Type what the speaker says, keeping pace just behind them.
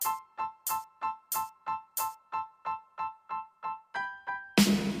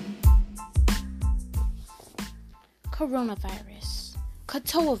coronavirus,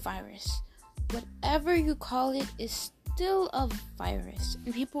 Katoa virus, whatever you call it is still a virus,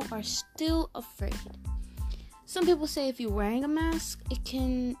 and people are still afraid. Some people say if you're wearing a mask, it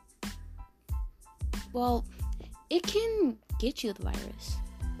can get you the virus,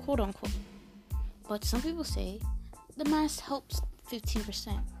 quote unquote. But some people say the mask helps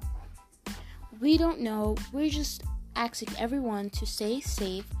 15%. We don't know. We're just asking everyone to stay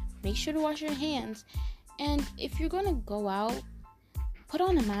safe, make sure to wash your hands, and if you're going to go out, put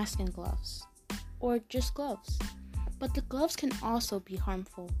on a mask and gloves, or just gloves. But the gloves can also be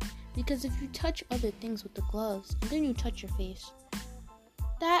harmful, because if you touch other things with the gloves, and then you touch your face,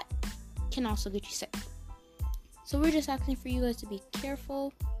 that can also get you sick. So we're just asking for you guys to be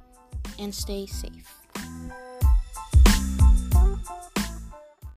careful and stay safe.